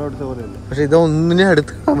 പക്ഷെ ഇതൊന്നിനെ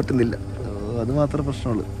അടുത്ത് കാണാൻ പറ്റുന്നില്ല. അത് മാത്രമേ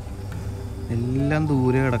പ്രശ്നമുള്ളൂ. എല്ലാം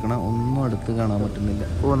ദൂരെ കിടക്കണം, ഒന്നും അടുത്ത് കാണാൻ പറ്റുന്നില്ല.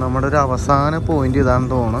 നമ്മുടെ ഒരു അവസാന പോയിന്റ്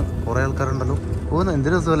ഇതാണെന്ന് തോന്നുന്നു. കുറെ ആൾക്കാരുണ്ടല്ലോ. എന്ത്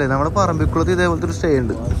രസമല്ലേ. നമ്മുടെ പറമ്പിക്കുളത്ത് ഇതേപോലത്തെ ഒരു സ്റ്റേ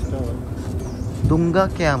ഉണ്ട്, ദുംഗ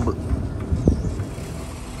ക്യാമ്പ്.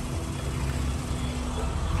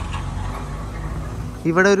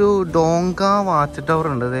 ഇവിടെ ഒരു ഡോങ്ക വാച്ച് ടവർ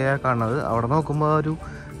ഉണ്ട്, ഇതേ കാണുന്നത്. അവിടെ നോക്കുമ്പോൾ ഒരു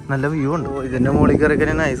നല്ല വ്യൂ ഉണ്ട്. ഇതിന്റെ മുകളിൽ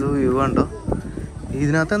കയറിയൊക്കെ നൈസ് വ്യൂ കണ്ടോ. ഈ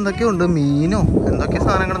ഇതിനകത്ത് എന്തൊക്കെയുണ്ട്, മീനോ എന്തൊക്കെയോ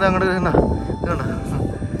സാധനങ്ങൾ അങ്ങോട്ട് കണ്ട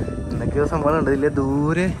എന്തൊക്കെയോ സംഭവങ്ങളുണ്ട്. ഇതിലെ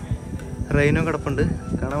ദൂരെ റെയിനോ കിടപ്പുണ്ട്,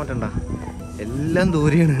 കാണാൻ പറ്റണ്ട, എല്ലാം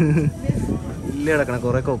ദൂരെയാണ് ഇല്ല കിടക്കണം.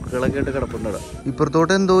 കുറെ കൊക്കുകളൊക്കെ ആയിട്ട് കിടപ്പുണ്ട് അവിടെ.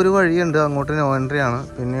 ഇപ്പുറത്തോട്ട് എന്തോ ഒരു വഴിയുണ്ട്, അങ്ങോട്ട് നോ എൻട്രി ആണ്.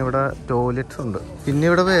 പിന്നെ ഇവിടെ ടോയ്ലറ്റ്സ് ഉണ്ട്. പിന്നെ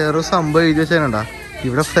ഇവിടെ വേറൊരു സംഭവം എഴുതി വെച്ചാലുണ്ടാ,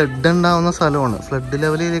 ഇവിടെ ഫ്ലഡ് ഉണ്ടാവുന്ന സ്ഥലമാണ്. ഫ്ലഡ്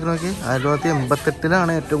ലെവൽ ചെയ്തേക്കണോക്കി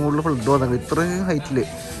 1988 ഏറ്റവും കൂടുതൽ ഫ്ലഡ് വന്നത്, ഇത്രയും ഹൈറ്റില്.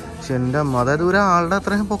 പക്ഷെ എൻ്റെ അമ്മ, അതായത് ഒരാളുടെ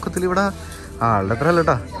അത്രയും പൊക്കത്തിൽ, ഇവിടെ ആളുടെ അത്ര അല്ല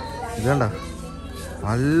കേട്ടാ, ഇത് കണ്ട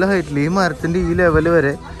നല്ല ഹൈറ്റിൽ ഈ മരത്തിൻ്റെ ഈ ലെവൽ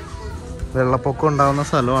വരെ വെള്ളപ്പൊക്കം ഉണ്ടാകുന്ന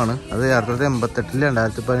സ്ഥലമാണ്. അത്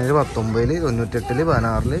 1988, 2017, 19, 98,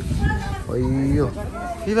 16. അയ്യോ,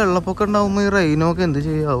 ഈ വെള്ളപ്പൊക്കം ഉണ്ടാകുമ്പോൾ ഈ റെയിനൊക്കെ എന്ത്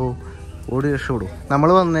ചെയ്യാവോ, ഓടി രക്ഷപ്പെടും. നമ്മൾ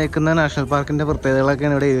വന്നേക്കുന്ന നാഷണൽ പാർക്കിൻ്റെ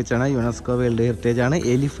പ്രത്യേകതകളൊക്കെയാണ് ഇവിടെ എഴുതി വെച്ചാണ്. യുനെസ്കോ വേൾഡ് ഹെറിറ്റേജ് ആണ്.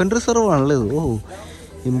 എലിഫൻറ്റ് റിസർവ് ആണല്ലോ ഇത്. ഓ,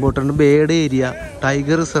 important bird area,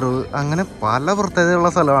 tiger reserve, അങ്ങനെ പല പ്രത്യേകതയുള്ള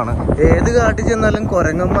സ്ഥലമാണ്. ഏത് കാട്ടിൽ ചെന്നാലും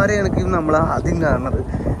കുരങ്ങന്മാരെയാണ് നമ്മൾ ആദ്യം കാണുന്നത്.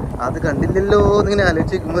 അത് കണ്ടില്ലല്ലോ എന്നിങ്ങനെ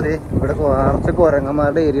ആലോചിച്ച് നിൽക്കുമ്പോൾ ഇവിടെ കുറച്ച്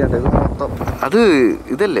കുരങ്ങന്മാരുടെ ഏരിയ ഉണ്ട്. ഇത് മൊത്തം അത്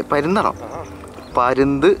ഇതല്ലേ, പരുന്താണോ?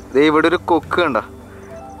 പരുന്ത്. ഇവിടെ ഒരു കൊക്ക് കണ്ട,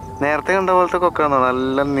 നേരത്തെ കണ്ട പോലത്തെ കൊക്കാണോ,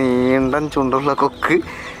 നല്ല നീണ്ടൻ ചുണ്ടുള്ള കൊക്ക്.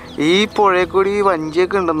 ഈ പുഴയിൽ കൂടി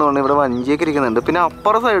വഞ്ചിയൊക്കെ ഉണ്ടെന്ന് തോന്നുന്നു. ഇവിടെ വഞ്ചിയൊക്കെ ഇരിക്കുന്നുണ്ട്. പിന്നെ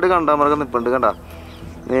അപ്പുറ സൈഡ് കണ്ടാമൃഗം നിൽപ്പുണ്ട് കണ്ട,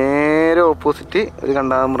 നേരെ ഓപ്പോസിറ്റ് ഒരു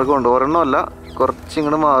കണ്ടാമൃഗം ഉണ്ട്. ഒരെണ്ണമല്ല, കുറച്ച്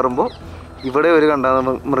ഇങ്ങോട്ട് മാറുമ്പോൾ ഇവിടെ ഒരു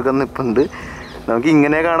കണ്ടാമൃഗം നിൽപ്പുണ്ട്. നമുക്ക്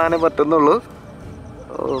ഇങ്ങനെ കാണാനേ പറ്റുന്നുള്ളൂ.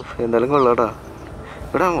 ഓ, എന്തായാലും കൊള്ളാട്ടാ.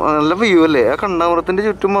 ഇവിടെ നല്ല വ്യൂ അല്ലേ. ആ കണ്ടാമൃഗത്തിന്റെ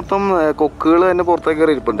ചുറ്റും മൊത്തം കൊക്കുകൾ തന്നെ പുറത്തേക്ക്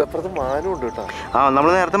കയറി ഇരിപ്പുണ്ട്. ആ, നമ്മൾ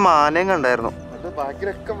നേരത്തെ മാനയും കണ്ടായിരുന്നു.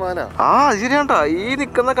 ആ, ശരിയാട്ടാ, ഈ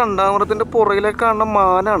നിൽക്കുന്ന കണ്ടാമൃഗത്തിന്റെ പുറകിലൊക്കെ കാണുന്ന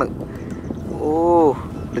മാനാണ്. ഓ,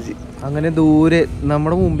 അങ്ങനെ ദൂരെ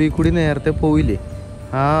നമ്മുടെ മുമ്പിൽ കൂടി നേരത്തെ പോയില്ലേ,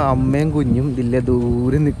 ആ അമ്മയും കുഞ്ഞും ഇതില്ല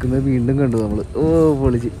ദൂരെ നിൽക്കുന്നത് വീണ്ടും കണ്ടു നമ്മള്. ഓ,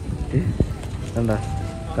 പൊളിച്ച് കണ്ട,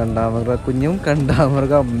 കണ്ടാമൃഗ കുഞ്ഞും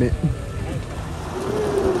കണ്ടാമൃഗ അമ്മയും.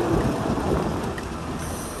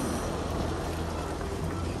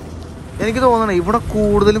 എനിക്ക് തോന്നണേ ഇവിടെ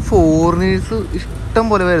കൂടുതലും ഫോറിനേഴ്സ് ഇഷ്ടം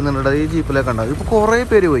പോലെ വരുന്നുണ്ട് ഈ ജീപ്പിലൊക്കെ ഉണ്ടാവും. ഇപ്പൊ കുറെ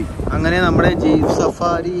പേര് പോയി. അങ്ങനെ നമ്മുടെ ജീപ്പ്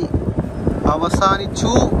സഫാരി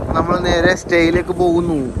അവസാനിച്ചു. നമ്മൾ നേരെ സ്റ്റേയിലേക്ക്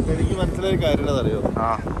പോകുന്നു. എനിക്ക് മനസ്സിലായ കാര്യം അറിയോ,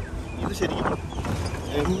 ഇത് ശരിക്കും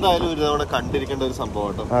എന്തായാലും ഒരു തവണ കണ്ടിരിക്കേണ്ട ഒരു സംഭവം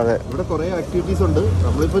കേട്ടോ. അതെ, ഇവിടെ കുറെ ആക്ടിവിറ്റീസ് ഉണ്ട്.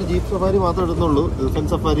 നമ്മളിപ്പോ ജീപ്പ് സഫാരി മാത്രമേ എടുത്തുള്ളൂ.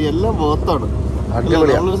 എലിഫന്റ് സഫാരി എല്ലാം വർത്താണ്.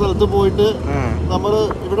 നമ്മളൊരു സ്ഥലത്ത് പോയിട്ട് നമ്മള്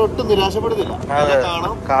ഇവിടെ ഒട്ടും നിരാശപ്പെടുന്നില്ല.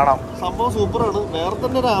 കാണാം, സംഭവം സൂപ്പറാണ്. വേറെ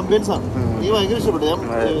തന്നെ ഒരു ആംബിയൻസ് ആണ്. എനിക്ക് ഭയങ്കര ഇഷ്ടപ്പെട്ടു.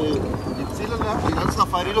 ഞാൻ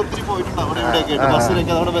സഫാരിയിൽ ഒത്തിരി പോയിട്ടുണ്ട്, അവിടെ ഇവിടെയൊക്കെ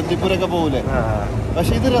ബസ്സിലൊക്കെ, നമ്മുടെ ബന്ദിപ്പൂരൊക്കെ പോകൂലേ.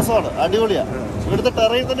 പക്ഷെ ഇത് രസമാണ്, അടിപൊളിയാ. ഇവിടുത്തെ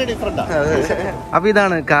ടെറൈൻ തന്നെ ഡിഫറെന്റാ. അപ്പൊ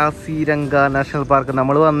ഇതാണ് കാസിരംഗ നാഷണൽ പാർക്ക്.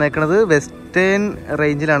 നമ്മൾ വന്നേക്കണത് വെസ്റ്റേൺ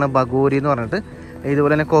റേഞ്ചിലാണ്, ബഗോരി എന്ന് പറഞ്ഞിട്ട്.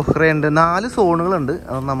 ഇതുപോലെ തന്നെ കൊഹ്റയുണ്ട്. 4 സോണുകളുണ്ട്.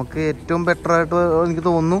 നമുക്ക് ഏറ്റവും ബെറ്റർ ആയിട്ട് എനിക്ക്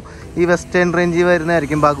തോന്നുന്നു ഈ വെസ്റ്റേൺ റേഞ്ചിൽ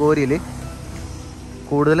വരുന്നതായിരിക്കും. ബഗോരിയിൽ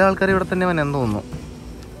കൂടുതൽ ആൾക്കാർ ഇവിടെ തന്നെ വന്നെന്ന് തോന്നുന്നു.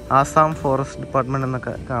 ആസാം ഫോറസ്റ്റ് ഡിപ്പാർട്ട്മെന്റ്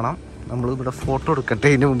എന്നൊക്കെ കാണാം. നമ്മൾ ഇവിടെ ഫോട്ടോ എടുക്കട്ടെ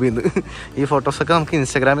ഇതിന് മുമ്പിൽ നിന്ന്. ഈ ഫോട്ടോസൊക്കെ നമുക്ക്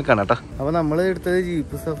ഇൻസ്റ്റാഗ്രാമിൽ കാണാം കേട്ടോ. അപ്പോൾ നമ്മൾ എടുത്തത്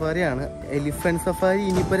ജീപ്പ് സഫാരിയാണ്. എലിഫന്റ് സഫാരി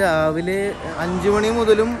ഇനിയിപ്പോൾ രാവിലെ 5 മണി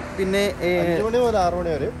മുതലും പിന്നെ 5 മണി മുതൽ 6 മണി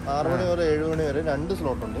വരെ, 6 മണി മുതൽ 7 മണി വരെ 2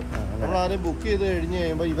 സ്ലോട്ട് ഉണ്ട്. നമ്മൾ ആരെയും ബുക്ക് ചെയ്ത് കഴിഞ്ഞ്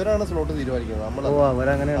കഴിയുമ്പോൾ ഇവരാണ് സ്ലോട്ട് തീരുമാനിക്കുന്നത്. നമ്മൾ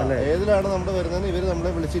അവരങ്ങനെയാണല്ലേ, ഏതിലാണ് നമ്മൾ വരുന്നതെന്ന് ഇവർ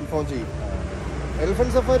നമ്മളെ വിളിച്ച് ഇൻഫോം ചെയ്യും.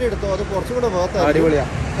 എലിഫന്റ് സഫാരി എടുത്തോ, അത് കുറച്ചും കൂടെ വേർത്ത്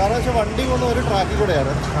അടിപൊളിയാണ്. കാരണം വെച്ചാൽ വണ്ടി പോകുന്ന ഒരു ട്രാക്കിൽ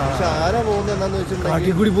കൂടെയാണ്. പക്ഷെ ആരാ പോകുന്നത് എന്താന്ന്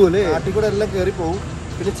വെച്ചിട്ടുണ്ടെങ്കിൽ നാട്ടിൽ കൂടെ എല്ലാം കയറി പോകും.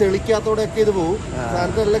 പിന്നെ ചെളിക്കകത്തോടെ ഒക്കെ ഇത് പോകും.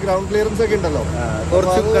 സ്ഥാനത്ത് നല്ല ഗ്രൗണ്ട് ക്ലിയറൻസ് ഒക്കെ ഉണ്ടല്ലോ,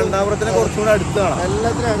 കണ്ടാമൃഗത്തിനെ കുറച്ചുകൂടെ അടുത്ത് കാണാം,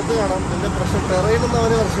 എല്ലാത്തിനും അടുത്ത് കാണാം. പിന്നെ പ്രശ്നം ടെറൈനൊന്നും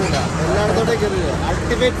അവന് പ്രശ്നമില്ല, എല്ലായിടത്തോടെ കയറില്ല.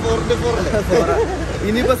 Ultimate 4x4.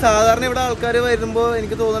 ഇനിയിപ്പോ സാധാരണ ഇവിടെ ആൾക്കാർ വരുമ്പോ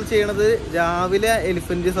എനിക്ക് തോന്നുന്നത് ചെയ്യണത് രാവിലെ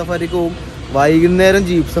എലിഫന്റ് സഫാരിക്ക് പോകും, വൈകുന്നേരം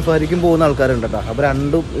ജീപ്പ് സഫാരിക്കും പോകുന്ന ആൾക്കാരുണ്ട് കേട്ടോ. അപ്പൊ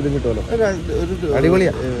രണ്ടും ഇതും കിട്ടുമല്ലോ,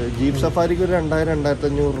 അടിപൊളിയാ. ജീപ്പ് സഫാരിക്ക് ഒരു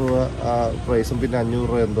 2000-2500 രൂപ പ്രൈസും പിന്നെ 500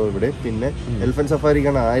 രൂപ എന്തോ ഇവിടെ. പിന്നെ എലിഫന്റ്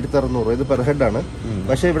സഫാരിക്കാണ് 1600. ഇത് പെർ ഹെഡ് ആണ്.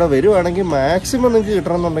 പക്ഷെ ഇവിടെ വരുവാണെങ്കിൽ മാക്സിമം നിങ്ങൾക്ക്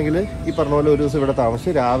കിട്ടണമെന്നുണ്ടെങ്കിൽ ഈ പറഞ്ഞ പോലെ ഒരു ദിവസം ഇവിടെ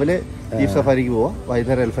താമസിച്ച് രാവിലെ ജീപ്പ് സഫാരിക്ക് പോവാം,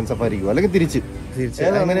 വൈകുന്നേരം എലിഫന്റ് സഫാരിക്ക് പോവാം, അല്ലെങ്കിൽ തിരിച്ച്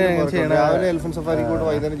രാവിലെ എലിഫന്റ് സഫാരിക്ക് പോയിട്ട്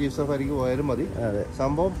വൈകുന്നേരം ജീപ്പ് സഫാരിക്ക് പോയാലും മതി.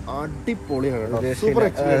 സംഭവം അടിപൊളിയാണ്, സൂപ്പർ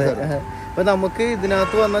എക്സ്പീരിയൻസ് ആണ്. അപ്പൊ നമുക്ക്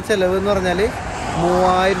ഇതിനകത്ത് വന്ന ചെലവ് എന്ന് പറഞ്ഞാല്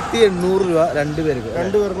 3800 രൂപ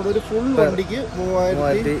രണ്ടുപേർക്കും കൂടെ. ഒരു ഫുൾ വണ്ടിക്ക്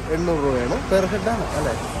 3800 രൂപയാണ് പെർ ഹെഡ് ആണ്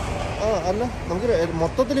അല്ലേ? അല്ല, നമുക്ക്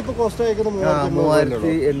മൊത്തത്തിൽ ഇപ്പൊ കോസ്റ്റ് അയക്കുന്നത്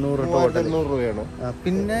 3800 രൂപയാണ്.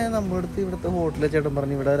 പിന്നെ നമ്മുടെ അടുത്ത് ഇവിടുത്തെ ഹോട്ടലിലെ ചേട്ടൻ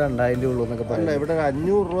പറഞ്ഞു ഇവിടെ 2000 രൂപ ഉള്ളൂ എന്നൊക്കെ പറഞ്ഞു. ഇവിടെ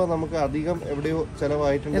 500 രൂപ നമുക്ക് അധികം എവിടെയോ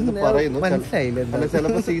ചെലവായിട്ടുണ്ടെന്ന് പറയുന്നു. മനസ്സിലായില്ല,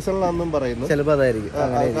 ചിലപ്പോ സീസണിലാണെന്നും പറയുന്നു, ചിലപ്പോ അതായിരിക്കും.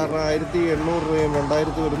 കാരണം 1800 രൂപയും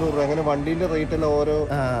 2100 രൂപ അങ്ങനെ വണ്ടിന്റെ റേറ്റ് എല്ലാം ഓരോ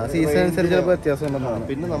സീസൺ അനുസരിച്ച് ചിലപ്പോൾ വ്യത്യാസം ഉണ്ടെന്നാണ്.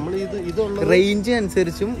 പിന്നെ നമ്മൾ ഇതുള്ള റേഞ്ച്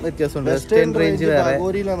അനുസരിച്ചും വ്യത്യാസമുണ്ട്. വെസ്റ്റേൺ റേഞ്ച്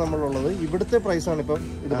ബഗോരിയിലാണ് നമ്മളുള്ളത്. ഇവിടുത്തെ പ്രൈസ് ആണ് ഇപ്പം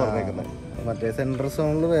ഇത് പറഞ്ഞേക്കുന്നത്. മറ്റേ സെൻട്രൽ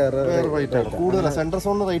സോണിൽ വേറെ റേറ്റ് ആണ് കൂടുതലാണ്. സെൻട്രൽ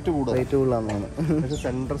സോണിന് റേറ്റ് കൂടുതലാണ്. പക്ഷെ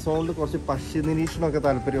സെൻട്രൽ സോണിൽ കുറച്ച് പക്ഷി നിരീക്ഷണമൊക്കെ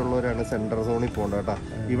താല്പര്യമുള്ളവരാണ് സെൻട്രൽ സോണിൽ പോകേണ്ടത് കേട്ടോ.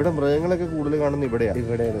 ഇവിടെ മൃഗങ്ങളൊക്കെ കൂടുതൽ കാണുന്നത്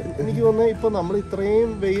ഇവിടെയാണ്. എനിക്ക് തോന്നുന്നത് ഇപ്പൊ നമ്മൾ ഇത്രയും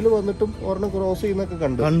വെയിൽ വന്നിട്ടും ഒരെണ്ണം ക്രോസ് ചെയ്യുന്നൊക്കെ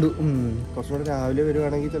കണ്ടു. കുറച്ചുകൂടെ രാവിലെ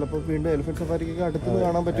വരുവാണെങ്കിൽ ചിലപ്പോൾ വീണ്ടും എലിഫന്റ് സഫാരിക്കൊക്കെ അടുത്തുനിന്ന്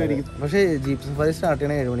കാണാൻ പറ്റുമായിരിക്കും. പക്ഷേ ജീപ്പ് സഫാരി സ്റ്റാർട്ട്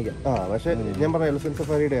ചെയ്യണ 7 മണിക്ക്. പക്ഷെ ഞാൻ പറഞ്ഞ എലിഫന്റ്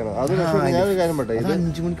സഫാരിയുടെ ആണ് അത്. ഞാനൊരു കാര്യം പറട്ടെ,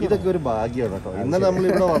 ഇതൊക്കെ ഒരു ഭാഗ്യമാണ് കേട്ടോ. ഇന്നലെ നമ്മൾ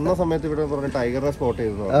ഇവിടെ വന്ന സമയത്ത് ഇവിടെ പറഞ്ഞ ടൈഗറിനെ സ്പോട്ട്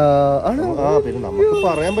ചെയ്തു. പിന്നെ നമുക്ക്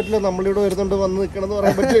പറയാൻ പറ്റില്ല, നമ്മളിവിടെ വരുന്നുണ്ട് വന്ന് നിൽക്കണം എന്ന്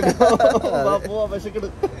പറയാൻ പറ്റില്ല.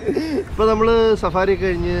 ഇപ്പൊ നമ്മള് സഫാരി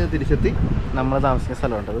കഴിഞ്ഞ് തിരിച്ചെത്തി. നമ്മൾ താമസിക്കുന്ന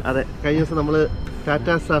സ്ഥലമുണ്ടത്. അതെ, കഴിഞ്ഞ ദിവസം നമ്മള് ടാറ്റ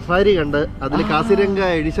സഫാരി കണ്ട് അതിൽ കാസിരംഗ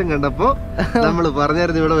എഡിഷൻ കണ്ടപ്പോ നമ്മള്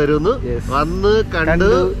പറഞ്ഞായിരുന്നു ഇവിടെ വരുമെന്ന്. വന്ന്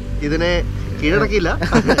കണ്ടു, ഇതിനെ കീഴടക്കില്ല.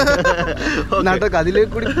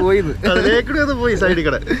 അതിലേക്കൂടി പോയി സൈഡിൽ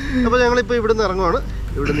കൂടെ. അപ്പൊ ഞങ്ങളിപ്പോ ഇവിടുന്ന് ഇറങ്ങുവാണ്.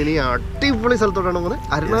 ഇവിടെ നിന്ന് ഇനി അടിപൊളി സ്ഥലത്തോട്ടാണ് പോകുന്നത്,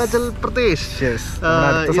 അരുണാചൽ പ്രദേശ്.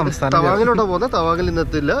 തവാങ്ങിലോട്ടാണ് പോകുന്നത്. തവാങ്ങിൽ ഇന്ന്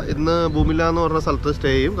എത്തില്ല. ഇന്ന് ഭൂമില്ല എന്ന് പറഞ്ഞ സ്ഥലത്ത്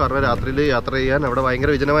സ്റ്റേ ചെയ്യും. കാരണം രാത്രിയിൽ യാത്ര ചെയ്യാൻ അവിടെ ഭയങ്കര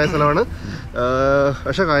വിജനമായ സ്ഥലമാണ്.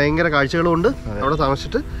 പക്ഷെ ഭയങ്കര കാഴ്ചകളും ഉണ്ട്. അവിടെ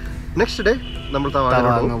താമസിച്ചിട്ട് നെക്സ്റ്റ് ഡേ നമ്മൾ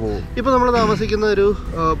തവാങ്ങിലോട്ട് പോകും. ഇപ്പൊ നമ്മൾ താമസിക്കുന്ന ഒരു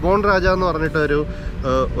ബോൺ രാജ എന്ന് പറഞ്ഞിട്ട്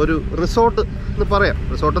ഒരു റിസോർട്ട് എന്ന് പറയാം.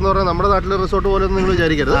 റിസോർട്ട് എന്ന് പറഞ്ഞാൽ നമ്മുടെ നാട്ടിലെ റിസോർട്ട് പോലെ ഒന്നും നിങ്ങൾ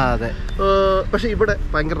വിചാരിക്കരുത്. പക്ഷെ ഇവിടെ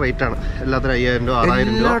ഭയങ്കര റേറ്റ് ആണ്. എല്ലാത്തിനും 5000 രൂപ,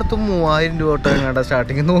 6000 രൂപ, 3000 രൂപ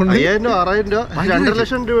സ്റ്റാർട്ടിംഗ്. 5000 രൂപ, 6000 രൂപ, 2.5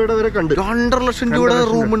 ലക്ഷം രൂപയുടെ വരെ കണ്ട്. 2.5 ലക്ഷം രൂപയുടെ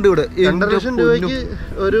റൂമുണ്ട് ഇവിടെ. 2.5 ലക്ഷം രൂപയ്ക്ക്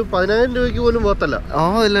ഒരു 10000 രൂപയ്ക്ക് പോലും പോകത്തല്ല.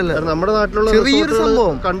 നമ്മുടെ നാട്ടിലുള്ള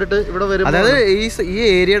സംഭവം കണ്ടിട്ട് ഇവിടെ വരും. അതായത് ഈ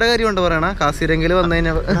ഏരിയയുടെ കാര്യം കൊണ്ട് പറയണ കാസിരംഗിൽ വന്നു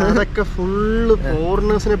കഴിഞ്ഞാൽ അതൊക്കെ ഫുള്ള്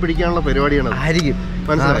ഫോറിനേഴ്സിനെ പിടിക്കാനുള്ള പരിപാടിയാണ്.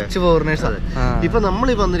 മനസ്സിലായി. ഇപ്പൊ നമ്മൾ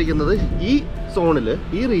ഈ വന്നിരിക്കുന്നത് ഈ സോണില്,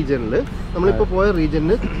 ഈ റീജിയനില്, നമ്മളിപ്പോ പോയ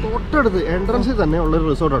റീജിയനില് തൊട്ടടുത്ത് എൻട്രൻസിൽ തന്നെ ഉള്ളൊരു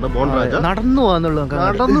റിസോർട്ടാണ് ബോൺ രാജ. നടന്നു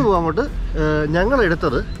പോകാൻ വേണ്ടി ഞങ്ങൾ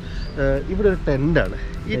എടുത്തത് ഇവിടെ ഒരു ടെന്റാണ്.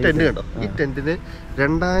 ഈ ടെന്റ് കണ്ടോ? ഈ ടെന്റിന്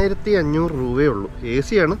 2500 രൂപയേ ഉള്ളൂ. AC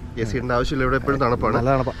ആണ്. AC യുടെ ആവശ്യമില്ല, ഇവിടെ എപ്പോഴും തണുപ്പാണ്.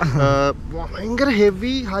 ഭയങ്കര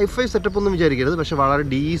ഹെവി ഹൈഫൈ സെറ്റപ്പ് ഒന്നും വിചാരിക്കരുത്. പക്ഷെ വളരെ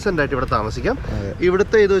ഡീസന്റ് ആയിട്ട് ഇവിടെ താമസിക്കാം.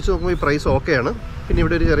 ഇവിടുത്തെ ഇത് വെച്ച് നോക്കുമ്പോൾ ഈ പ്രൈസ് ഓക്കെയാണ്. പിന്നെ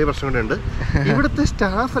ഇവിടെ ഒരു ചെറിയ പ്രശ്നം കൂടെ ഉണ്ട്. ഇവിടുത്തെ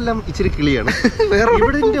സ്റ്റാഫ് എല്ലാം ഇച്ചിരി കിളിയാണ്.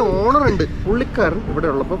 ഇവിടെ ഓണർ ഉണ്ട്. പുള്ളിക്കാരൻ ഇവിടെ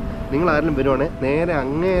ഉള്ളപ്പോൾ നിങ്ങൾ ആരെങ്കിലും വരുവാണെങ്കിൽ നേരെ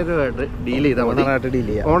അങ്ങേരമായിട്ട് ഡീൽ ചെയ്താൽ മതി.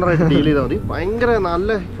 ഓണറായിട്ട് ഡീൽ ചെയ്താൽ മതി. ഭയങ്കര നല്ല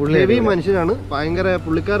ഹെവി മനുഷ്യനാണ്. ഭയങ്കര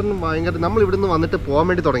പുള്ളിക്കാരനും ഭയങ്കര. നമ്മൾ ഇവിടുന്ന് വന്നിട്ട് പോകാൻ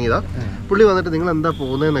വേണ്ടി തുടങ്ങിയതാ. പുള്ളി വന്നിട്ട് നിങ്ങൾ എന്താ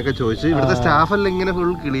പോകുന്നതെന്നൊക്കെ ചോദിച്ചു. ഇവിടുത്തെ സ്റ്റാഫെല്ലാം ഇങ്ങനെ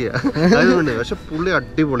ഫുൾ കിളിയാ. അതുകൊണ്ട് പക്ഷെ പുള്ളി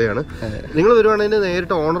അടിപൊളിയാണ്. നിങ്ങൾ വരുവാണെങ്കിൽ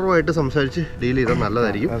നേരിട്ട് ഓണറുമായിട്ട് സംസാരിച്ച് ഡീൽ ചെയ്താൽ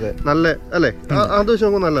നല്ലതായിരിക്കും. നല്ല അല്ലേ? അത് വെച്ച്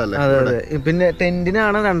നോക്കുമ്പോൾ നല്ലതല്ലേ? പിന്നെ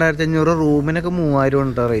ടെന്റിനാണ് 2500, റൂമിനൊക്കെ 3000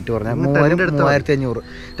 ഉണ്ട് റേറ്റ് പറഞ്ഞാൽ. 3500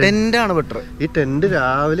 ടെന്റാണ് ബെറ്റർ. ഈ ടെന്റ്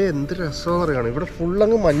രാവിലെ എന്ത് രസമെന്ന് അറിയണം. ഇവിടെ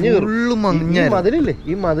ഫുള്ളങ്ങ് മഞ്ഞ് മതിലില്ലേ?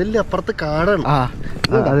 ഈ മതിലിന്റെ അപ്പുറത്ത് കാടാണ്.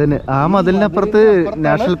 ആ മതിലിന്റെ അപ്പുറത്ത്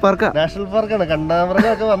നാഷണൽ പാർക്കാണ്.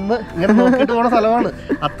 കണ്ടാമൃഗമൊക്കെ വന്ന് ഇങ്ങനെ നോക്കിയിട്ട് പോണ സ്ഥലമാണ്.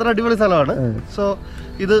 അത്ര അടിപൊളി സ്ഥലമാണ്. സോ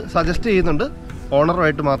ഇത് സജസ്റ്റ് ചെയ്യുന്നുണ്ട്.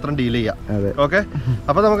 ഓണറുമായിട്ട് മാത്രം ഡീൽ ചെയ്യാം. ഓക്കെ,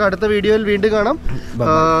 അപ്പൊ നമുക്ക് അടുത്ത വീഡിയോയിൽ വീണ്ടും കാണാം.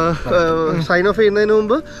 സൈൻ ഓഫ് ചെയ്യുന്നതിന്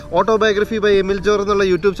മുമ്പ് ഓട്ടോബയോഗ്രഫി ബൈ എമിൽ ജോർജ് എന്നുള്ള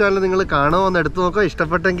യൂട്യൂബ് ചാനൽ നിങ്ങൾ കാണുമെന്ന് എടുത്തു നോക്കുക.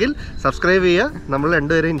 ഇഷ്ടപ്പെട്ടെങ്കിൽ സബ്സ്ക്രൈബ് ചെയ്യുക. നമ്മൾ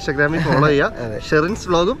രണ്ടുപേരും ഇൻസ്റ്റാഗ്രാമിൽ ഫോളോ ചെയ്യുക. ഷെറിൻസ്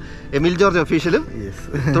വ്ലോഗും എമിൽ ജോർജ് ഒഫീഷ്യലും.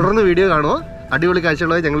 തുടർന്ന് വീഡിയോ കാണുക. അടിപൊളി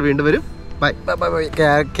കാഴ്ചകളായി ഞങ്ങൾ വീണ്ടും വരും. ബൈ.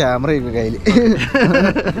 ക്യാമറ കയ്യിൽ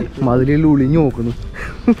മതിലിൽ ഒളിഞ്ഞു നോക്കുന്നു.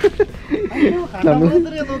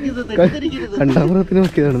 കണ്ടാമൃഗത്തിന്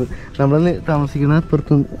നോക്കിയതാണ്. നമ്മളന്ന് താമസിക്കുന്ന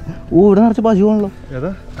അപ്പുറത്തുനിന്ന്. ഇവിടെ നിറച്ച് പശുവാണല്ലോ.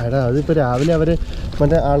 എടാ അതിപ്പോ രാവിലെ അവര്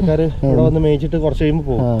മറ്റേ ആൾക്കാര് ഇവിടെ വന്ന് മേയിച്ചിട്ട് കുറച്ച് കഴിയുമ്പോ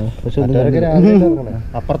പോകും.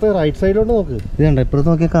 അപ്പുറത്തെ റൈറ്റ് സൈഡിലോട്ട് നോക്ക്. ഇത് കണ്ട, ഇപ്പുറത്ത്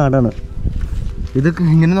നോക്കിയ കാടാണ്. ഇത്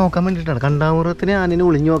ഇങ്ങനെ നോക്കാൻ വേണ്ടിയിട്ടാണ്. കണ്ടാമൃഗത്തിന് ആനിനെ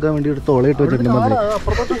ഒളിഞ്ഞു നോക്കാൻ വേണ്ടി ഒരു തോളയിട്ട് വെച്ചിട്ടുണ്ട്.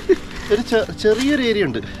 ഒരു ചെറിയൊരു ഏരിയ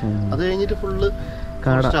ഉണ്ട്. അത് കഴിഞ്ഞിട്ട് ഫുള്ള്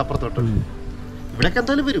അപ്പുറത്തോട്ട്. ഇവിടെയൊക്കെ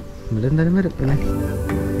എന്തായാലും വരും. ഇവിടെ എന്തായാലും വരും.